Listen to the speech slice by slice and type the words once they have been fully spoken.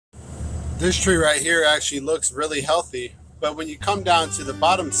This tree right here actually looks really healthy, but when you come down to the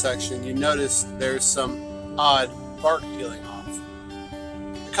bottom section, you notice there's some odd bark peeling off.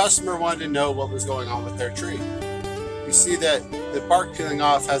 The customer wanted to know what was going on with their tree. You see that the bark peeling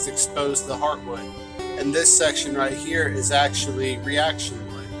off has exposed the heartwood, and this section right here is actually reaction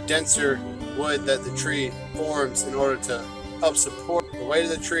wood, denser wood that the tree forms in order to help support the weight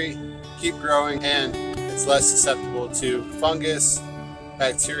of the tree, keep growing, and it's less susceptible to fungus,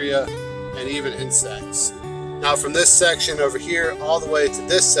 bacteria, and even insects. Now from this section over here all the way to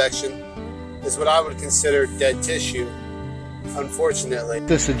this section is what I would consider dead tissue, unfortunately.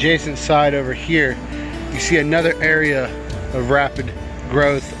 This adjacent side over here, you see another area of rapid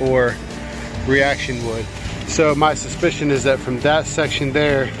growth or reaction wood. So my suspicion is that from that section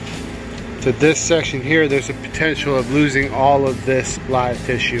there to this section here, there's a potential of losing all of this live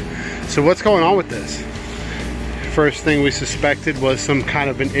tissue. So what's going on with this? First thing we suspected was some kind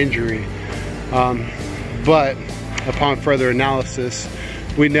of an injury. But upon further analysis,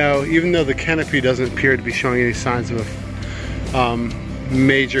 we know, even though the canopy doesn't appear to be showing any signs of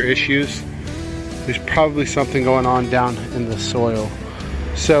major issues, there's probably something going on down in the soil.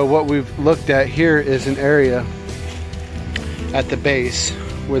 So what we've looked at here is an area at the base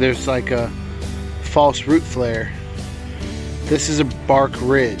where there's like a false root flare. This is a bark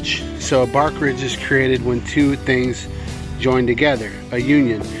ridge. So a bark ridge is created when two things join together, a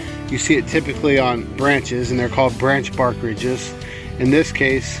union. You see it typically on branches, and they're called branch bark ridges. In this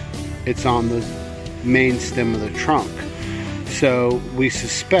case, it's on the main stem of the trunk. So we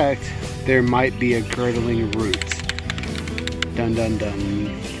suspect there might be a girdling root. Dun dun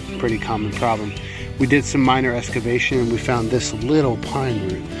dun. Pretty common problem. We did some minor excavation and we found this little pine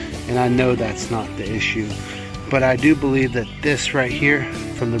root, and I know that's not the issue, but I do believe that this right here,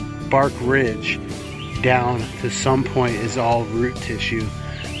 from the bark ridge down to some point, is all root tissue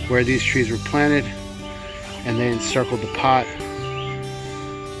where these trees were planted and they encircled the pot,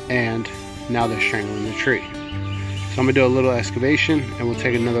 and now they're strangling the tree. So I'm gonna do a little excavation and we'll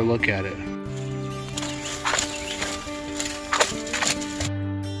take another look at it.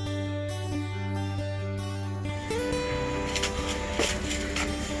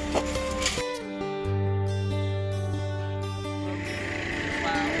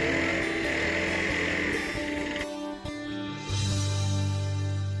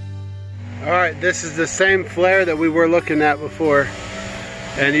 Alright, this is the same flare that we were looking at before,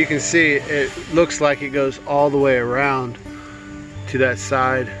 and you can see it looks like it goes all the way around to that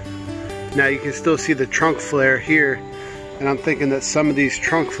side. Now you can still see the trunk flare here, and I'm thinking that some of these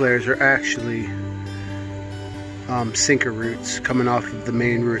trunk flares are actually sinker roots coming off of the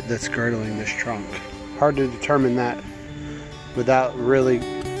main root that's girdling this trunk. Hard to determine that without really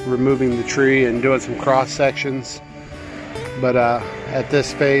removing the tree and doing some cross sections. But at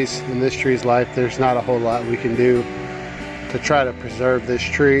this phase in this tree's life, there's not a whole lot we can do to try to preserve this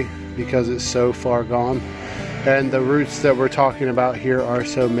tree because it's so far gone. And the roots that we're talking about here are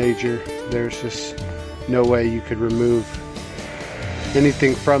so major, there's just no way you could remove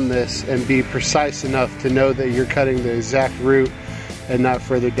anything from this and be precise enough to know that you're cutting the exact root and not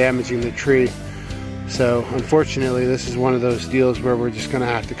further damaging the tree. So unfortunately, this is one of those deals where we're just going to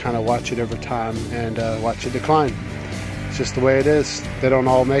have to kind of watch it over time and watch it decline. It's just the way it is. They don't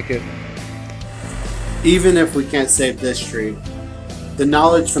all make it. Even if we can't save this tree, the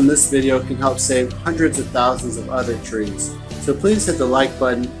knowledge from this video can help save hundreds of thousands of other trees. So please hit the like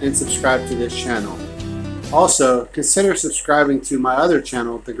button and subscribe to this channel. Also, consider subscribing to my other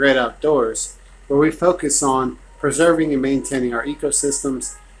channel, The Great Outdoors, where we focus on preserving and maintaining our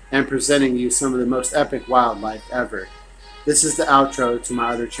ecosystems and presenting you some of the most epic wildlife ever. This is the outro to my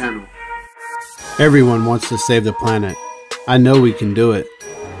other channel. Everyone wants to save the planet. I know we can do it.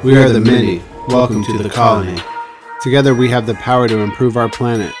 We are the many. Welcome to the colony. Together we have the power to improve our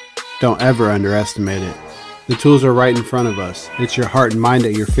planet. Don't ever underestimate it. The tools are right in front of us. It's your heart and mind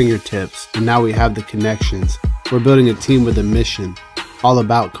at your fingertips, and now we have the connections. We're building a team with a mission, all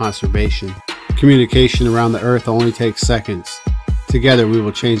about conservation. Communication around the earth only takes seconds. Together we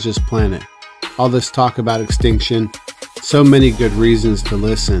will change this planet. All this talk about extinction, so many good reasons to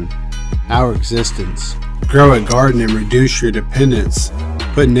listen. Our existence. Grow a garden and reduce your dependence.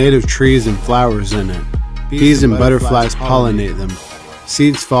 Put native trees and flowers in it. Bees and butterflies pollinate them.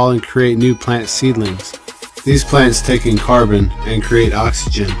 Seeds fall and create new plant seedlings. These plants take in carbon and create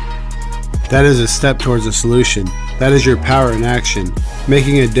oxygen. That is a step towards a solution. That is your power in action.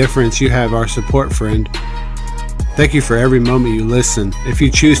 Making a difference, you have our support, friend. Thank you for every moment you listen. If you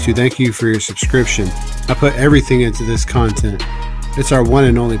choose to, thank you for your subscription. I put everything into this content. It's our one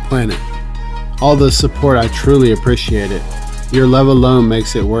and only planet. All the support, I truly appreciate it. Your love alone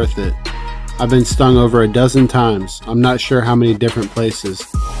makes it worth it. I've been stung over a dozen times, I'm not sure how many different places,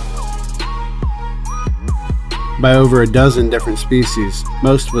 by over a dozen different species,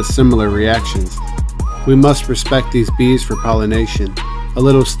 most with similar reactions. We must respect these bees for pollination. A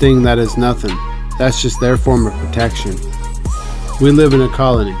little sting, that is nothing. That's just their form of protection. We live in a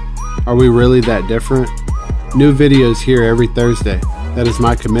colony. Are we really that different? New videos here every Thursday. That is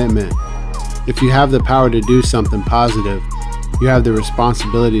my commitment. If you have the power to do something positive, you have the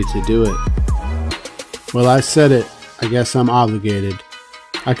responsibility to do it. Well, I said it. I guess I'm obligated.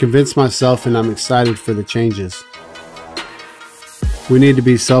 I convinced myself and I'm excited for the changes. We need to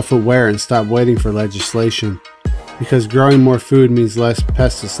be self-aware and stop waiting for legislation, because growing more food means less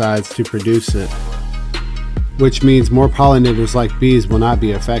pesticides to produce it, which means more pollinators like bees will not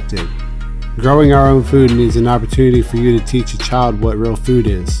be affected. Growing our own food means an opportunity for you to teach a child what real food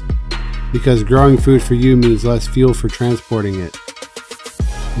is, because growing food for you means less fuel for transporting it.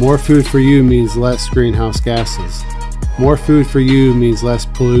 More food for you means less greenhouse gases. More food for you means less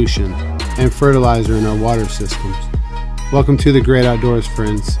pollution and fertilizer in our water systems. Welcome to the great outdoors,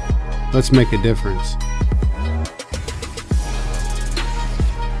 friends. Let's make a difference.